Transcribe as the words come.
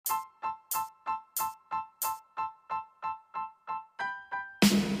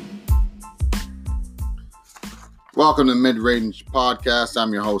Welcome to Mid-Range Podcast.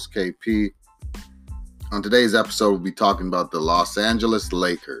 I'm your host, KP. On today's episode, we'll be talking about the Los Angeles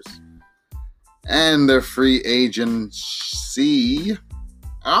Lakers and their free agency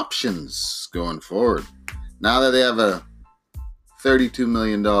options going forward. Now that they have a $32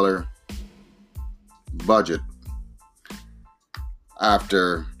 million budget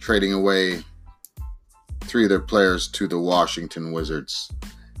after trading away three of their players to the Washington Wizards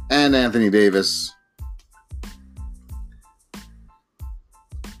and Anthony Davis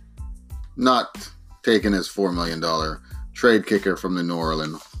not taking his $4 million trade kicker from the New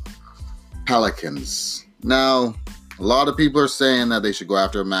Orleans Pelicans. Now, a lot of people are saying that they should go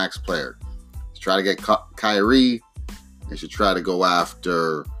after a max player. Let's try to get Kyrie. They should try to go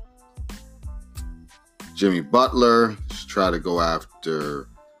after Jimmy Butler. They should try to go after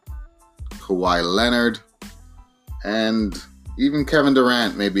Kawhi Leonard. And even Kevin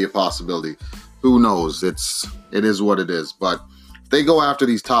Durant may be a possibility. Who knows? It is what it is. But they go after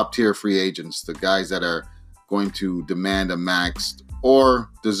these top tier free agents, the guys that are going to demand a max or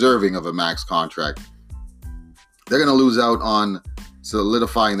deserving of a max contract. They're going to lose out on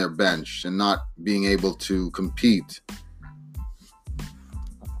solidifying their bench and not being able to compete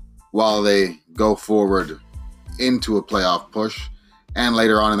while they go forward into a playoff push and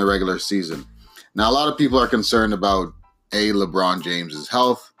later on in the regular season. Now, a lot of people are concerned about LeBron James's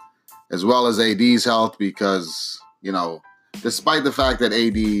health as well as AD's health because, despite the fact that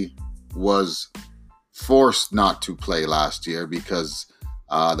AD was forced not to play last year because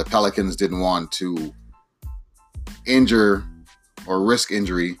the Pelicans didn't want to injure or risk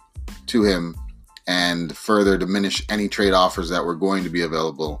injury to him and further diminish any trade offers that were going to be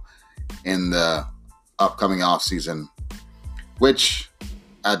available in the upcoming offseason, which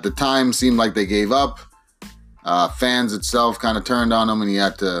at the time seemed like they gave up. Fans itself kind of turned on him and he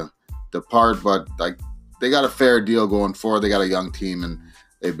had to depart, but they got a fair deal going forward. They got a young team, and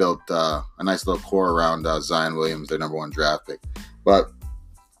they built a nice little core around Zion Williams, their number one draft pick. But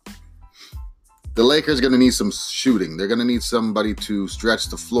the Lakers are going to need some shooting. They're going to need somebody to stretch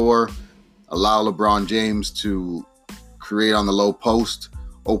the floor, allow LeBron James to create on the low post,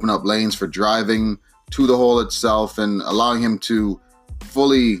 open up lanes for driving to the hole itself, and allowing him to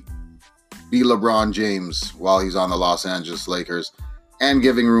fully be LeBron James while he's on the Los Angeles Lakers, and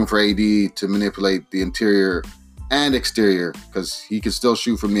giving room for AD to manipulate the interior and exterior because he can still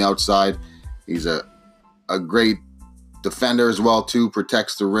shoot from the outside. He's a great defender as well, too,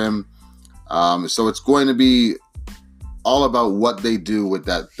 protects the rim. So it's going to be all about what they do with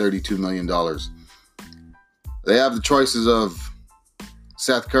that $32 million. They have the choices of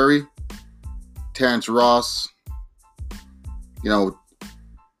Seth Curry, Terrence Ross,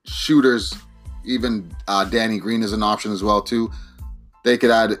 shooters, even Danny Green is an option as well, too. They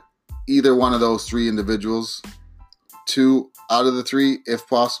could add either one of those three individuals, 2 out of the 3 if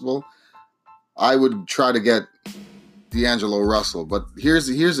possible. I would try to get D'Angelo Russell, but here's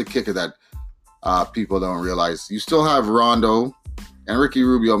a kicker that people don't realize. You still have Rondo and Ricky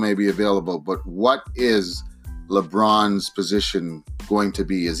Rubio may be available, but what is LeBron's position going to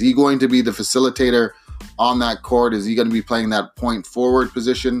be? Is he going to be the facilitator on that court? Is he going to be playing that point forward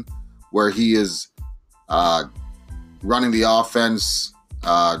position where he is running the offense,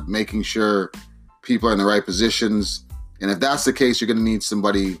 making sure people are in the right positions? And if that's the case, you're going to need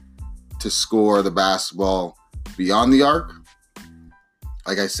somebody to score the basketball beyond the arc.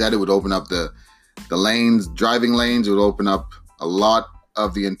 Like I said, it would open up the lanes, driving lanes. It would open up a lot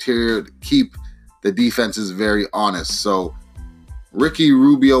of the interior to keep the defenses very honest. So Ricky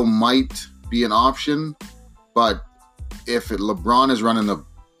Rubio might be an option, but if LeBron is running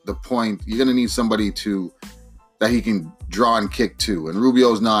the point, you're going to need somebody that he can draw and kick to. And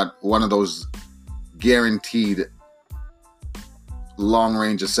Rubio's not one of those guaranteed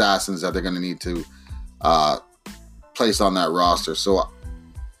long-range assassins that they're going to need to place on that roster. So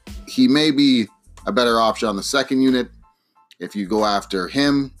he may be a better option on the second unit. If you go after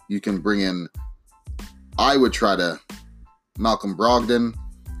him, you can bring in, I would try to, Malcolm Brogdon,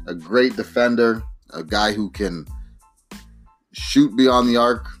 a great defender, a guy who can shoot beyond the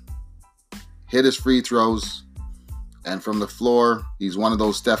arc, hit his free throws, and from the floor, he's one of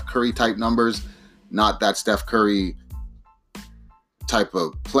those Steph Curry type numbers, not that Steph Curry type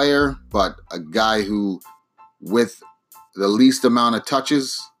of player, but a guy who, with the least amount of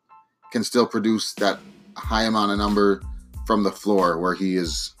touches, can still produce that high amount of number from the floor, where he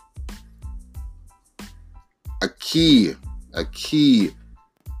is a key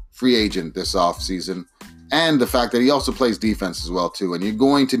free agent this offseason. And the fact that he also plays defense as well, too. And you're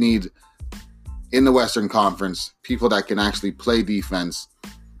going to need, in the Western Conference, people that can actually play defense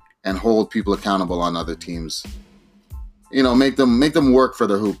and hold people accountable on other teams make them work for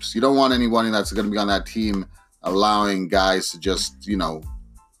their hoops. You don't want anybody that's going to be on that team allowing guys to just,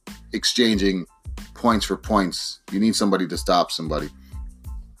 exchanging points for points. You need somebody to stop somebody.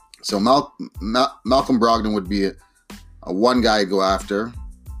 So Malcolm Brogdon would be a one guy to go after.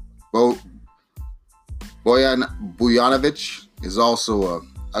 Bojan Bujanovic is also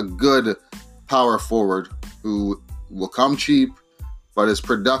a good power forward who will come cheap, but his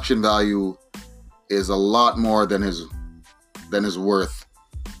production value is a lot more than his worth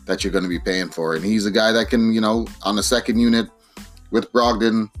that you're going to be paying for. And he's a guy that can, on the second unit with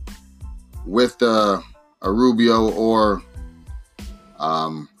Brogdon, with a Rubio or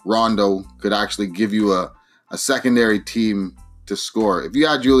Rondo, could actually give you a secondary team to score. If you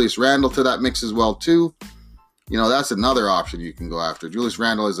add Julius Randle to that mix as well too, that's another option you can go after. Julius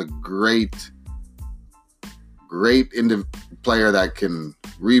Randle is a great player that can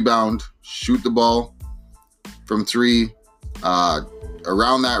rebound, shoot the ball from three,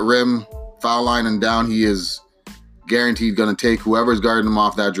 around that rim, foul line and down. He is guaranteed going to take whoever's guarding him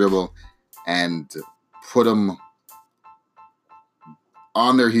off that dribble and put them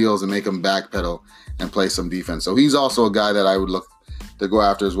on their heels and make them backpedal and play some defense. So he's also a guy that I would look to go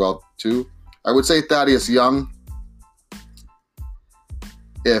after as well too. I would say Thaddeus Young,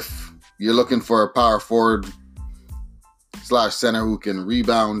 if you're looking for a power forward / center who can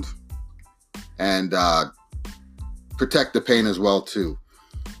rebound and protect the paint as well too.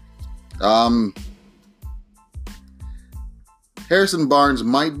 Harrison Barnes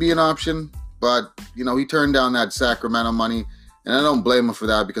might be an option, but he turned down that Sacramento money, and I don't blame him for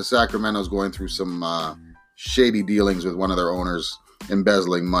that because Sacramento's going through some shady dealings with one of their owners,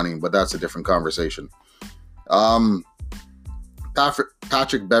 embezzling money, but that's a different conversation.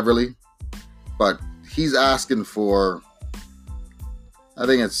 Patrick Beverley, but he's asking for, I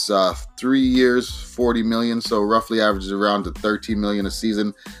think it's 3 years, $40 million, so roughly averages around to $13 million a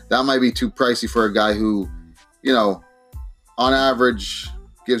season. That might be too pricey for a guy who, on average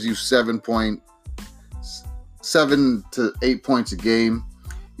gives you 7 to 8 points a game.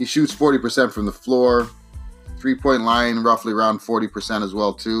 He shoots 40% from the floor, 3-point line roughly around 40% as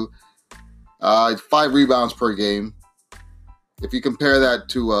well too. 5 rebounds per game. If you compare that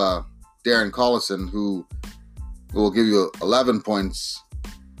to Darren Collison, who will give you 11 points,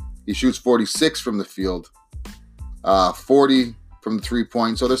 he shoots 46 from the field, 40 from the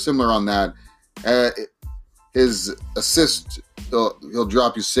 3-point. So they're similar on that. His assist, he'll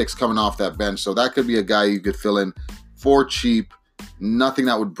drop you 6 coming off that bench. So that could be a guy you could fill in for cheap. Nothing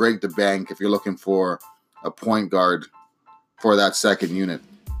that would break the bank if you're looking for a point guard for that second unit.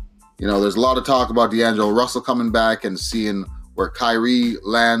 There's a lot of talk about D'Angelo Russell coming back and seeing where Kyrie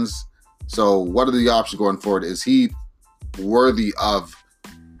lands. So what are the options going forward? Is he worthy of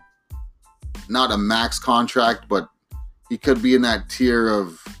not a max contract, but he could be in that tier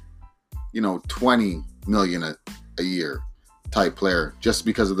of, $20 million a year type player just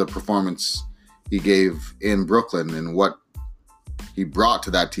because of the performance he gave in Brooklyn and what he brought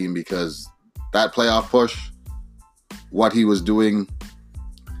to that team, because that playoff push, what he was doing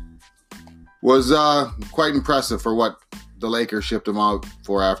was quite impressive for what the Lakers shipped him out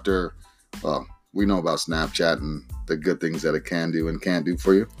for after, well, we know about Snapchat and the good things that it can do and can't do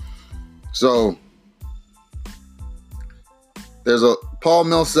for you. So there's a Paul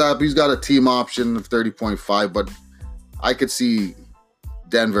Millsap. He's got a team option of 30.5, but I could see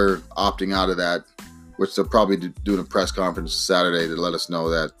Denver opting out of that, which they'll probably do a press conference Saturday to let us know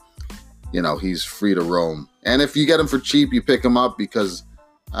that, he's free to roam. And if you get him for cheap, you pick him up, because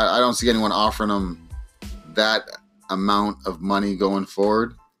I don't see anyone offering him that amount of money going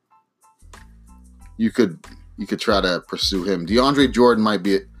forward. You could try to pursue him. DeAndre Jordan might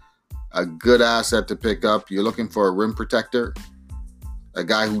be a good asset to pick up. You're looking for a rim protector, a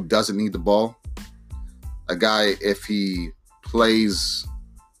guy who doesn't need the ball, a guy, if he plays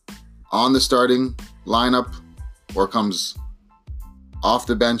on the starting lineup or comes off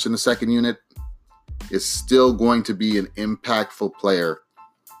the bench in the second unit, is still going to be an impactful player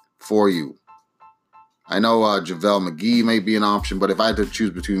for you. I know JaVale McGee may be an option, but if I had to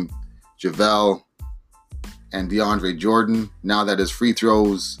choose between JaVale and DeAndre Jordan, now that his free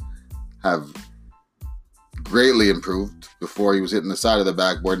throws have greatly improved. Before he was hitting the side of the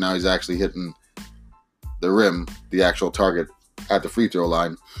backboard, now he's actually hitting the rim, the actual target at the free throw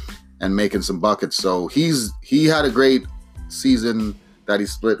line, and making some buckets. So he had a great season that he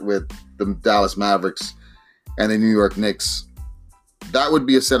split with the Dallas Mavericks and the New York Knicks. That would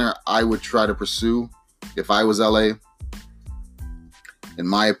be a center I would try to pursue if I was LA, in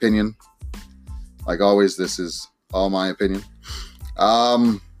my opinion. Like always, this is all my opinion.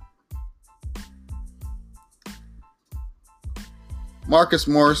 Marcus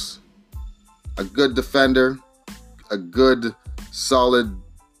Morris, a good defender, a good, solid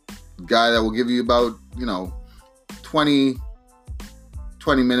guy that will give you about, 20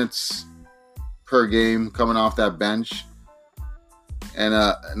 minutes per game coming off that bench. And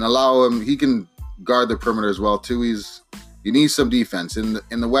allow him, he can guard the perimeter as well, too. You need some defense. In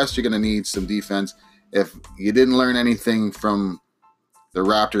the West, you're going to need some defense. If you didn't learn anything from the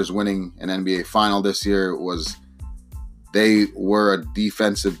Raptors winning an NBA final this year, was they were a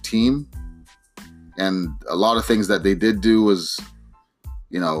defensive team. And a lot of things that they did do was,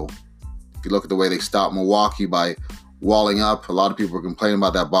 if you look at the way they stopped Milwaukee by walling up, a lot of people were complaining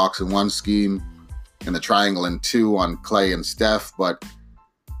about that box and one scheme and the triangle and two on Clay and Steph. But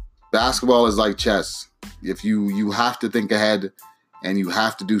basketball is like chess. If you have to think ahead and you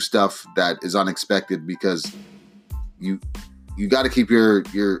have to do stuff that is unexpected, because you got to keep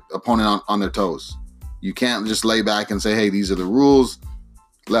your opponent on their toes. You can't just lay back and say, hey, these are the rules.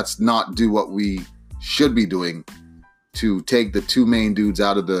 Let's not do what we should be doing to take the two main dudes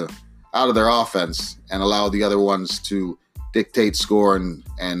out of their offense and allow the other ones to dictate, score,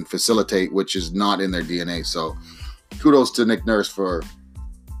 and facilitate, which is not in their DNA. So kudos to Nick Nurse for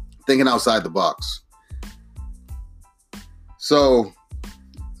thinking outside the box. So,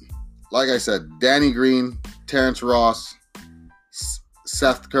 like I said, Danny Green, Terrence Ross,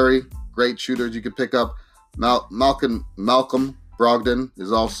 Seth Curry, great shooters you could pick up. Malcolm Brogdon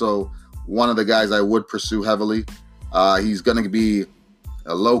is also one of the guys I would pursue heavily. He's going to be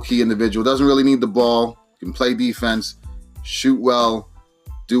a low-key individual. Doesn't really need the ball. Can play defense, shoot well,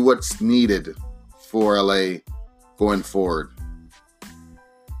 do what's needed for LA going forward.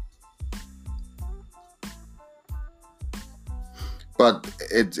 But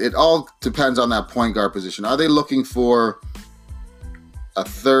it all depends on that point guard position. Are they looking for a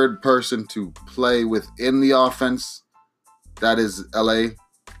third person to play within the offense? That is LA.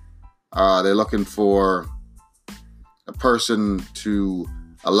 They're looking for a person to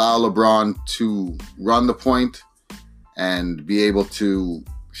allow LeBron to run the point and be able to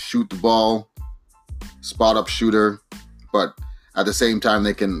shoot the ball, spot up shooter, but at the same time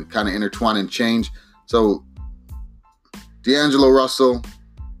they can kind of intertwine and change. So D'Angelo Russell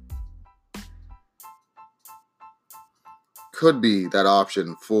could be that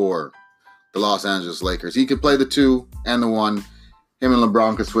option for the Los Angeles Lakers. He could play the 2 and the 1. Him and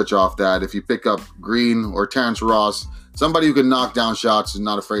LeBron could switch off that. If you pick up Green or Terrence Ross, somebody who can knock down shots and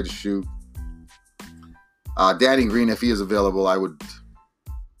not afraid to shoot. Danny Green, if he is available, I would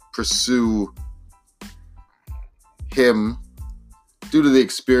pursue him due to the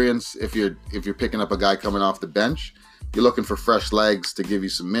experience. If you're picking up a guy coming off the bench, you're looking for fresh legs to give you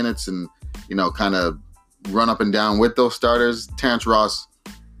some minutes and, kind of run up and down with those starters. Terrence Ross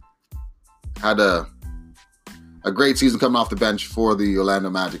had a great season coming off the bench for the Orlando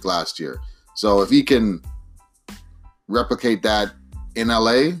Magic last year. So if he can replicate that in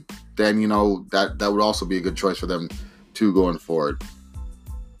LA, then, that would also be a good choice for them too going forward.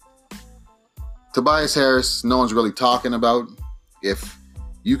 Tobias Harris, no one's really talking about. If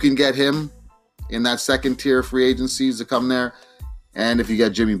you can get him in that second tier free agencies to come there, and if you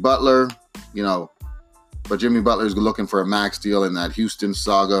get Jimmy Butler, but Jimmy Butler is looking for a max deal in that Houston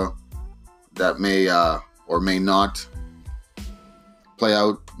saga that may or may not play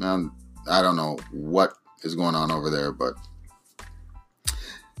out. I don't know what is going on over there, but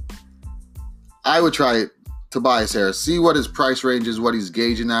I would try Tobias Harris, see what his price range is, what he's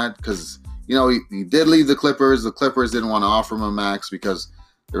gauging at, because, he did leave the Clippers. The Clippers didn't want to offer him a max because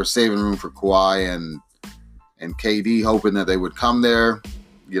they were saving room for Kawhi and KD, hoping that they would come there.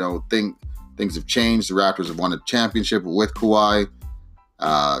 Things have changed. The Raptors have won a championship with Kawhi.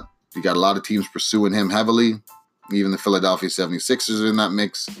 You got a lot of teams pursuing him heavily. Even the Philadelphia 76ers are in that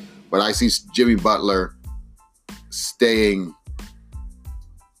mix. But I see Jimmy Butler staying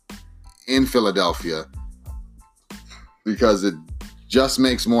in Philadelphia because it just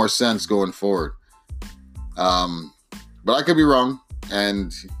makes more sense going forward. But I could be wrong.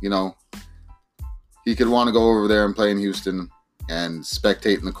 And, he could want to go over there and play in Houston and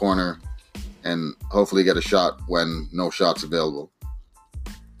spectate in the corner and hopefully get a shot when no shot's available.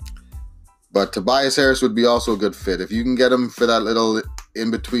 But Tobias Harris would be also a good fit. If you can get him for that little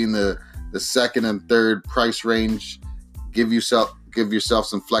in between the second and third price range, give yourself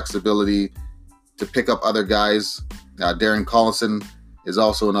some flexibility to pick up other guys. Darren Collison is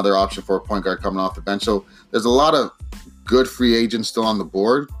also another option for a point guard coming off the bench. So there's a lot of good free agents still on the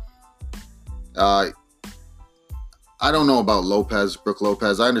board. I don't know about Brook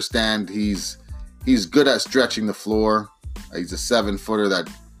Lopez. I understand he's good at stretching the floor. He's a 7-footer that,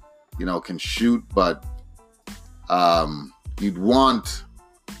 can shoot, but you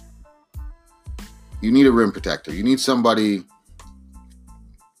need a rim protector. You need somebody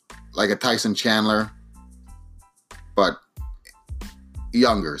like a Tyson Chandler, but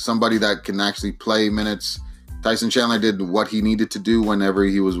younger, somebody that can actually play minutes. Tyson Chandler did what he needed to do whenever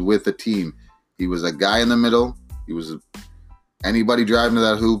he was with a team. He was a guy in the middle. Anybody driving to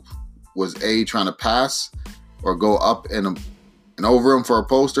that hoop was trying to pass or go up and over him for a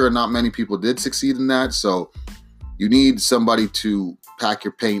poster, and not many people did succeed in that. So you need somebody to pack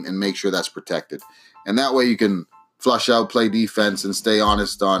your paint and make sure that's protected. And that way you can flush out, play defense, and stay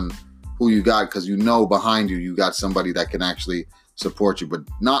honest on who you got, because behind you got somebody that can actually support you, but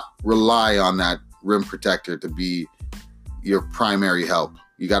not rely on that rim protector to be your primary help.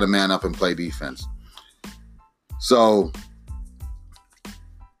 You got to man up and play defense. So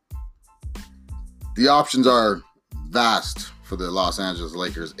the options are vast for the Los Angeles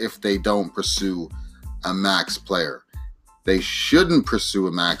Lakers if they don't pursue a max player. They shouldn't pursue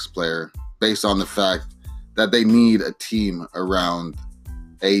a max player based on the fact that they need a team around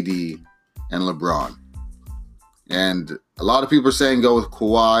AD and LeBron. And a lot of people are saying go with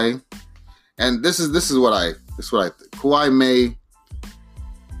Kawhi. And this is what I think. Kawhi may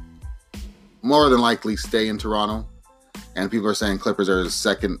more than likely stay in Toronto. And people are saying Clippers are his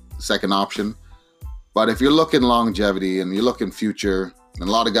second option. But if you're looking longevity and you're looking future, and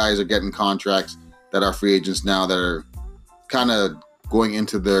a lot of guys are getting contracts that are free agents now that are kind of going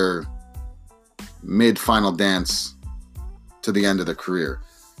into their mid-final dance to the end of their career.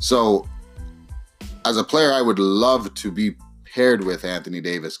 So as a player, I would love to be paired with Anthony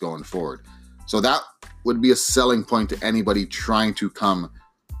Davis going forward. So that would be a selling point to anybody trying to come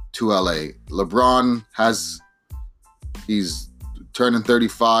to LA. LeBron he's turning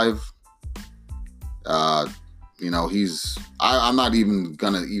 35. I'm not even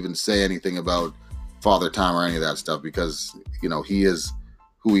gonna say anything about father time or any of that stuff, because he is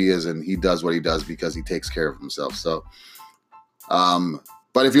who he is and he does what he does because he takes care of himself. So,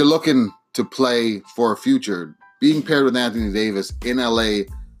 but if you're looking to play for a future, being paired with Anthony Davis in LA,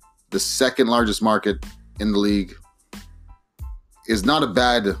 the second largest market in the league, is not a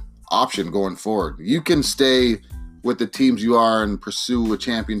bad option going forward. You can stay with the teams you are and pursue a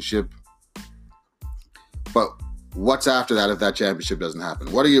championship, but what's after that if that championship doesn't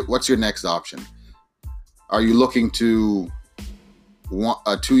happen? What's your next option? Are you looking to want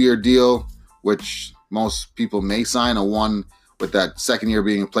a 2-year deal, which most people may sign, a one with that second year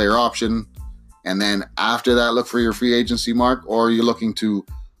being a player option, and then after that look for your free agency mark? Or are you looking to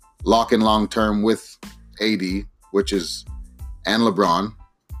lock in long term with AD, and LeBron,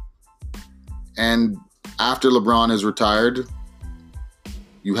 and after LeBron is retired,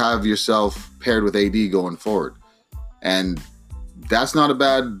 you have yourself paired with AD going forward, and that's not a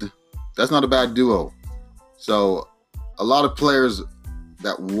bad duo. So a lot of players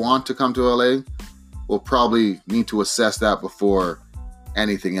that want to come to LA will probably need to assess that before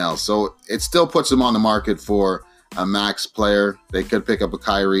anything else. So it still puts them on the market for a max player. They could pick up a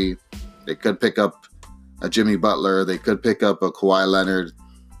Kyrie. They could pick up a Jimmy Butler. They could pick up a Kawhi Leonard.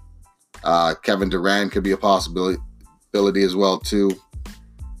 Kevin Durant could be a possibility as well too.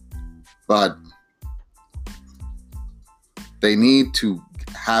 But they need to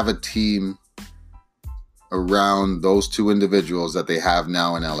have a team around those two individuals that they have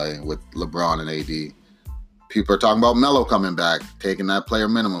now in LA with LeBron and AD. People are talking about Melo coming back, taking that player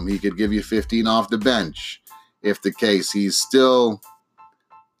minimum. He could give you 15 off the bench. If the case, he's still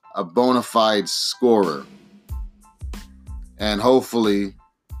a bona fide scorer. And hopefully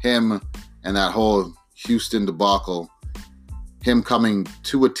him and that whole Houston debacle, him coming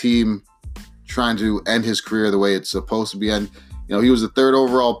to a team trying to end his career the way it's supposed to be end. He was the 3rd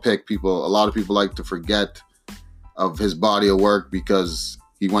overall pick. A lot of people like to forget of his body of work because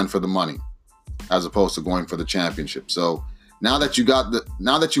he went for the money as opposed to going for the championship. So now that you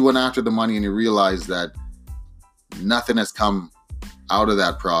went after the money and you realize that nothing has come out of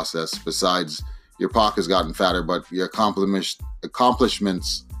that process besides your pocket's gotten fatter, but your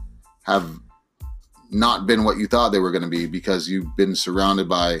accomplishments have not been what you thought they were going to be because you've been surrounded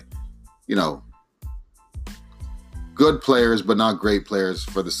by, good players, but not great players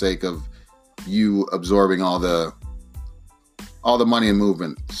for the sake of you absorbing all the money and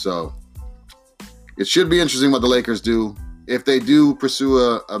movement. So it should be interesting what the Lakers do. If they do pursue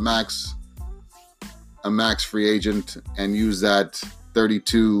a max free agent and use that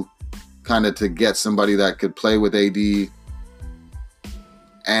 32 kind of to get somebody that could play with AD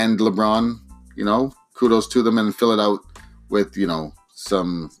and LeBron, kudos to them, and fill it out with, fill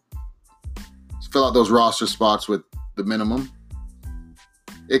out those roster spots with the minimum.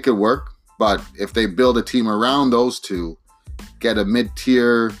 It could work, but if they build a team around those two, get a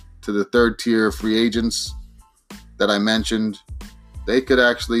mid-tier to the third-tier free agents that I mentioned, they could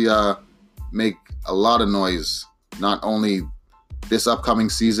actually make a lot of noise, not only this upcoming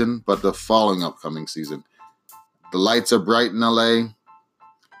season, but the following upcoming season. The lights are bright in LA.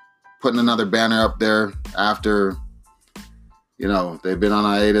 Putting another banner up there after, they've been on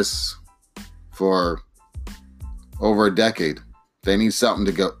hiatus for over a decade. They need something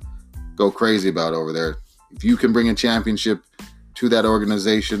to go crazy about over there. If you can bring a championship to that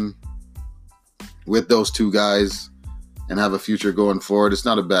organization with those two guys and have a future going forward, it's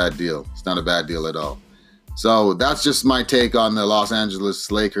not a bad deal. It's not a bad deal at all. So that's just my take on the Los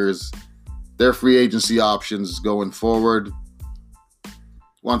Angeles Lakers, their free agency options going forward.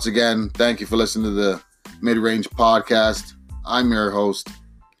 Once again, thank you for listening to the Mid-Range Podcast. I'm your host,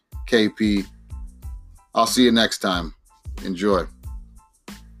 KP. I'll see you next time. Enjoy.